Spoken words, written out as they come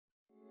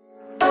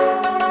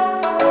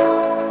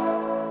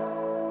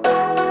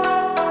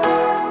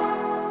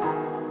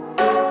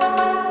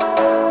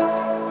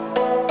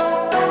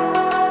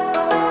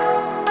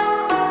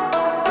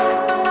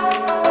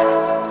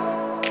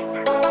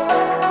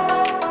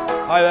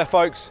Hi there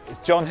folks, it's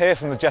John here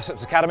from the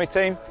Jessops Academy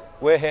team.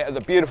 We're here at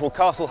the beautiful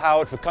Castle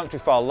Howard for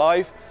Countryfile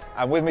Live,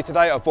 and with me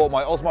today I've brought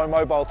my Osmo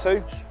Mobile 2,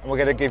 and we're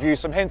going to give you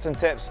some hints and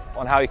tips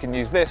on how you can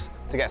use this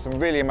to get some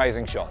really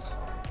amazing shots.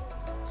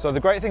 So the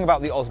great thing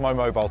about the Osmo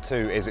Mobile 2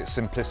 is its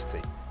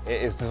simplicity.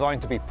 It is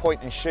designed to be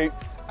point and shoot,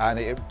 and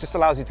it just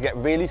allows you to get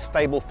really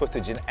stable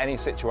footage in any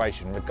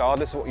situation,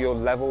 regardless of what your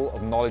level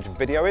of knowledge of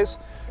video is.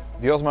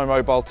 The Osmo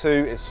Mobile 2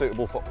 is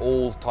suitable for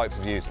all types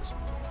of users.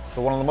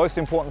 So one of the most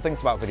important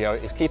things about video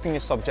is keeping your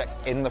subject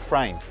in the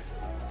frame.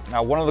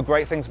 Now, one of the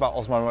great things about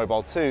Osmo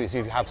Mobile 2 is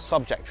you have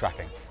subject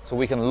tracking. So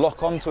we can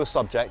lock onto a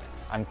subject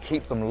and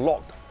keep them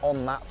locked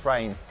on that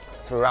frame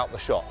throughout the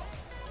shot.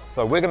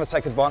 So we're going to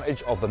take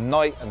advantage of the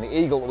knight and the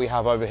eagle that we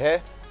have over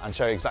here and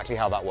show you exactly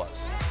how that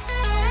works.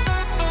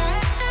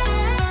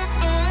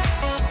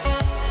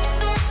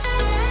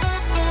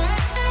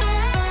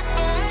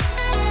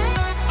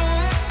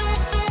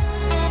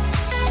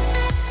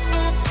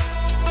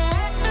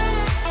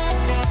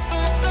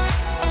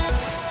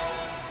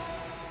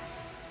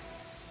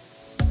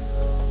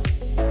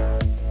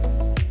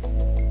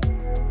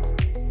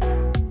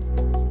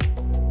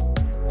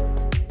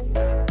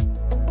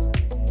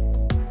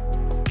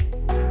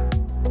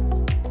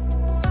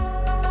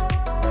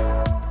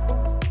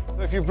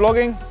 If you're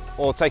vlogging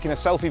or taking a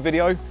selfie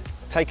video,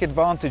 take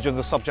advantage of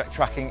the subject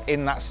tracking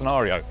in that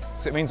scenario.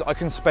 So it means I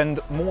can spend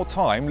more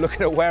time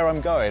looking at where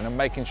I'm going and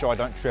making sure I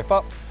don't trip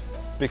up,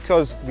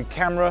 because the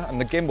camera and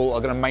the gimbal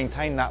are going to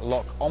maintain that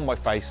lock on my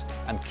face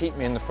and keep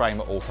me in the frame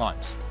at all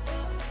times.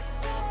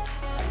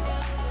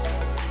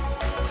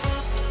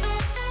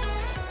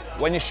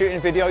 When you're shooting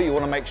video, you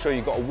want to make sure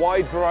you've got a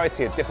wide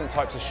variety of different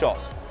types of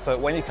shots, so that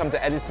when you come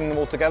to editing them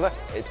all together,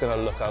 it's going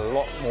to look a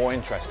lot more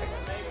interesting.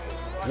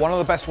 One of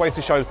the best ways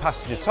to show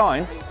passage of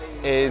time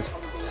is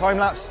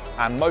time-lapse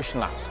and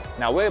motion-lapse.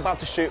 Now, we're about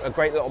to shoot a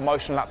great little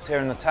motion-lapse here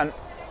in the tent,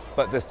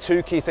 but there's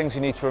two key things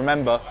you need to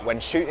remember when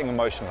shooting a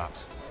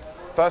motion-lapse.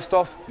 First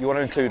off, you want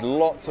to include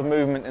lots of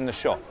movement in the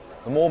shot.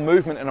 The more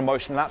movement in a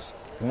motion-lapse,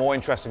 the more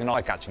interesting and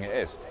eye-catching it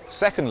is.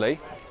 Secondly,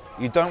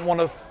 you don't want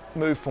to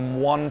move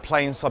from one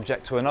plane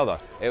subject to another.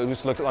 It will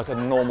just look like a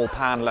normal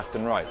pan left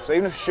and right. So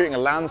even if you're shooting a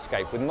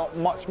landscape with not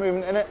much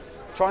movement in it,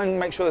 try and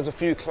make sure there's a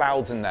few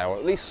clouds in there, or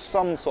at least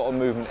some sort of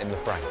movement in the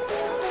frame.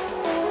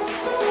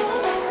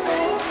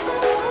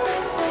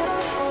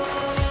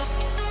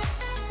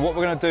 What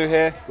we're going to do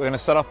here, we're going to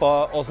set up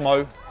our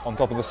Osmo on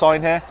top of the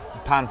sign here,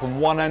 and pan from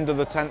one end of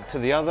the tent to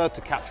the other to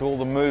capture all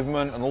the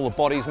movement and all the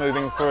bodies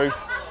moving through.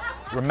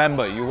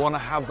 Remember, you want to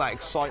have that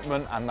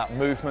excitement and that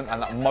movement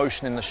and that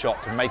motion in the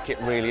shot to make it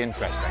really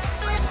interesting.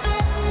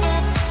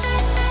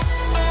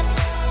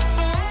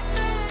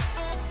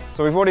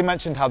 So we've already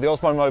mentioned how the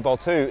Osmo Mobile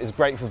 2 is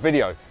great for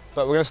video,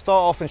 but we're going to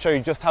start off and show you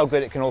just how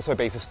good it can also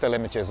be for still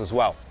images as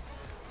well.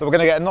 So we're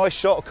going to get a nice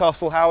shot of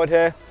Castle Howard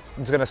here.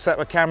 I'm just going to set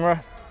my camera,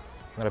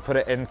 I'm going to put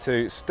it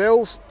into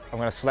stills, I'm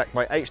going to select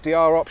my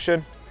HDR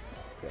option,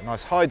 get a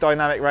nice high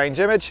dynamic range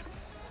image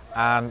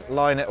and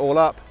line it all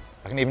up.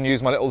 I can even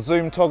use my little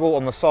zoom toggle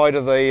on the side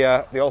of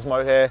the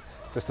Osmo here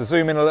just to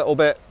zoom in a little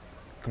bit,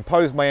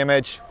 compose my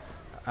image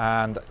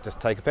and just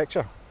take a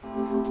picture.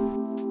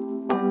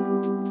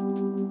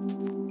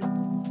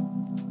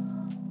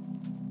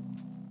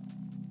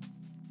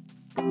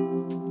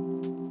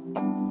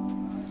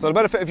 So the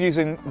benefit of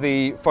using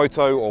the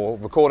photo or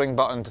recording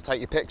button to take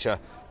your picture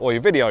or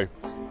your video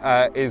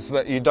is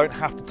that you don't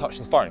have to touch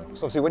the phone.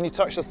 So obviously when you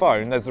touch the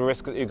phone, there's the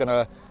risk that you're going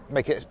to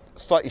make it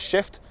slightly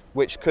shift,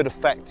 which could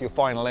affect your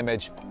final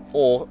image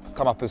or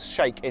come up as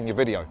shake in your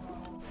video.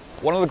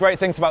 One of the great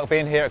things about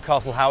being here at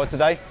Castle Howard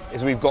today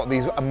is we've got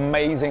these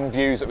amazing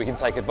views that we can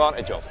take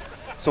advantage of.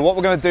 So what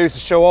we're going to do to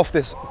show off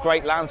this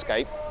great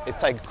landscape is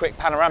take a quick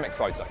panoramic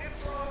photo.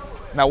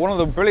 Now, one of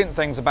the brilliant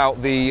things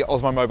about the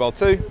Osmo Mobile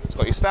 2, it's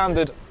got your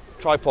standard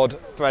tripod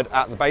thread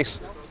at the base,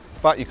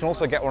 but you can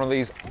also get one of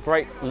these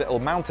great little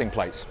mounting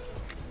plates.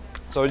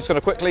 So we're just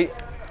going to quickly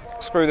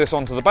screw this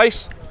onto the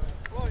base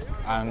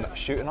and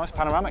shoot a nice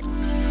panoramic.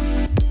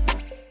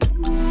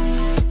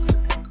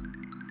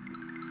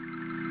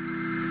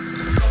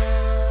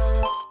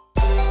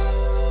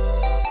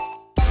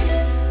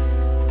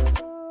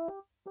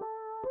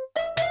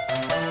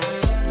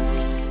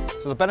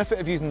 So the benefit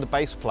of using the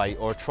base plate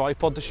or a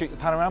tripod to shoot the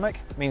panoramic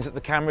means that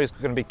the camera is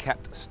going to be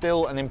kept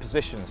still and in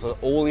position, so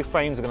that all your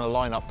frames are going to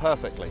line up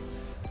perfectly.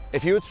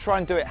 If you were to try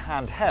and do it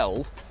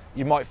handheld,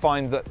 you might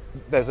find that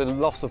there's a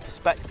loss of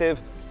perspective,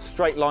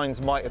 straight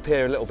lines might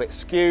appear a little bit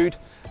skewed,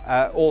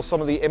 or some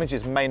of the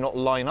images may not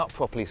line up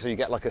properly, so you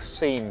get like a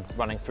seam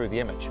running through the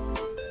image.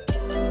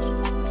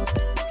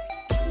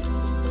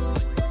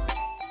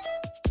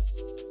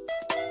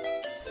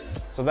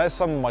 So there's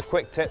some of my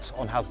quick tips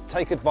on how to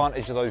take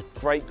advantage of those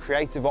great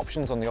creative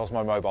options on the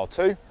Osmo Mobile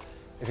 2.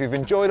 If you've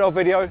enjoyed our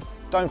video,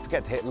 don't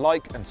forget to hit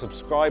like and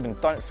subscribe, and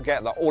don't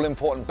forget that all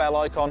important bell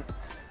icon.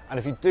 And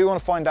if you do want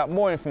to find out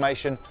more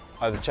information,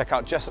 either check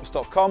out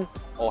jessops.com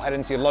or head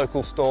into your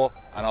local store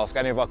and ask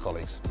any of our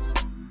colleagues.